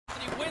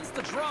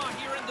draw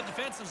here in the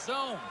defensive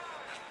zone.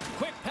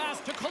 Quick pass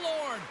to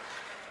Killorn.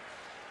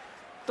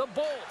 The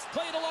Bolts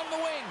played along the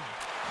wing.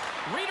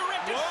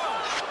 Redirected.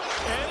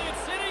 And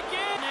it's in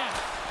again.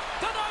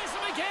 Denies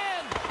him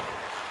again.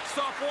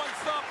 Stop one,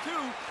 stop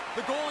two.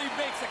 The goalie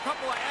makes a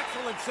couple of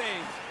excellent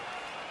saves.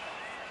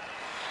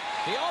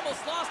 He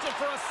almost lost it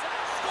for a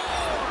second.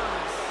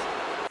 Scores!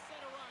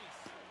 Center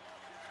ice.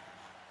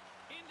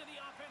 Into the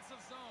offensive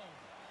zone.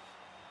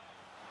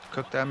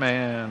 Cook that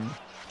man.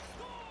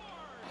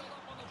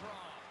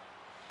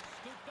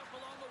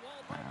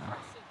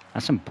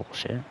 That's some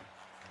bullshit.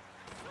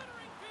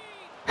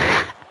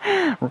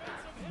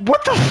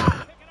 What the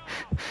f-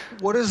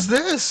 What is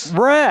this?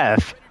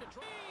 Ref?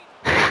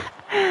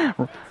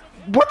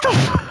 What the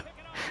f-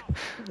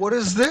 What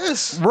is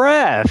this?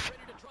 Ref?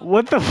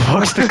 What the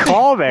fuck's the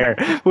call there?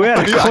 We had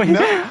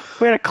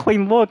a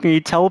clean look and you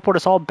teleport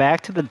us all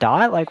back to the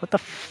dot? Like, what the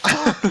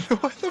fuck?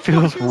 What the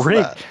Feels fuck is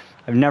rigged. that?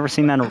 I've never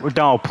seen that.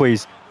 No,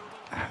 please.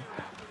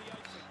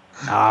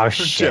 Oh,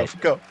 shit.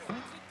 Jeff, go.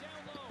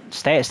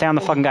 Stay on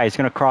the fucking guy. He's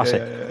gonna cross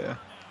it. Yeah.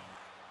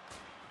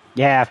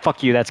 Yeah,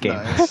 fuck you. That's game.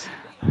 Nice.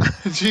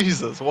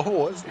 Jesus, what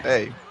was?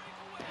 Hey,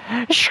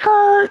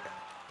 Skirt.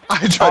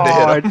 I tried to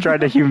hit him. I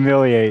tried to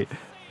humiliate.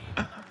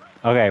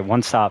 Okay,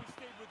 one stop.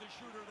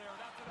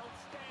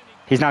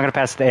 He's not gonna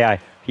pass it to AI.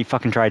 He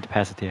fucking tried to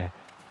pass it to AI.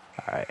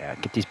 All right, yeah,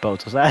 get these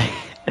boats. Was that?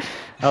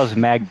 That was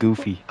mad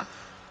goofy.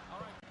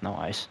 No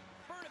ice.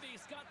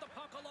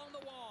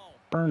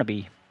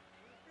 Burnaby.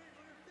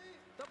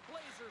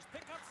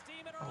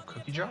 Oh,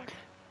 cookie jar.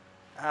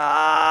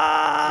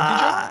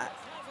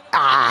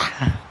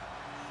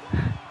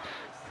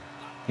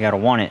 You gotta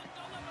want it.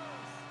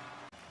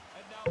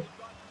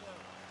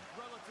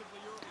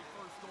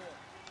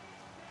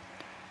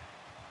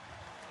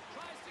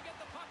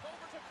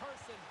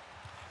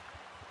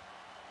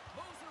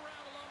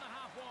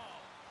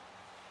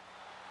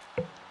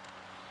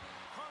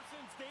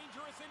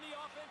 Dangerous in the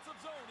offensive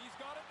zone. He's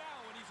got it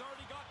now, and he's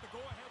already got the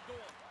go-ahead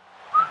goal.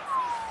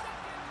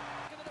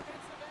 In the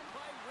defensive end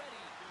by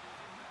Reddy.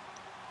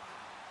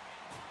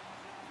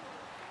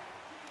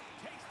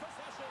 Takes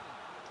possession.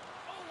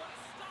 Oh, what a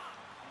stop!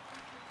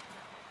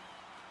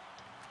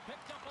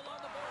 Picked up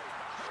along the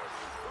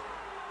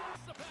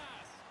boards. The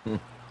pass.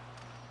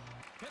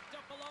 Picked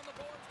up along the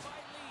boards by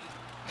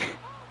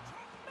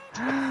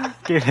Lee.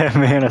 Give that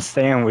man a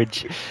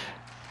sandwich.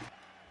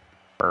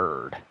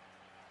 Bird.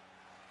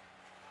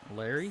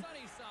 Larry?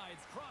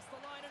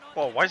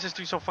 Whoa, why is this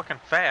dude so fucking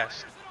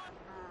fast?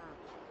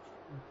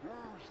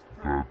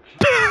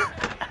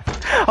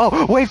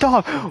 Oh, waved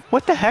off!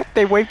 What the heck?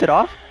 They waved it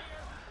off?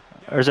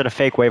 Or is it a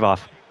fake wave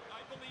off?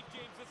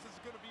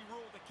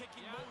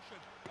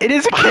 It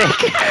is a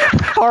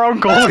kick! Our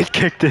own goalie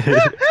kicked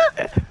it.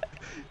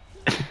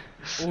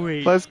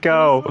 Wait. Let's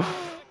go.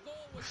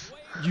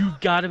 You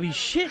gotta be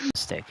shitting.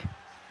 Mistake.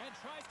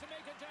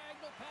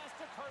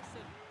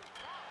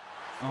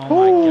 Oh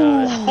my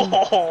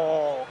god.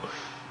 Oh.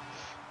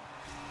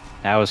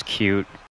 That was cute.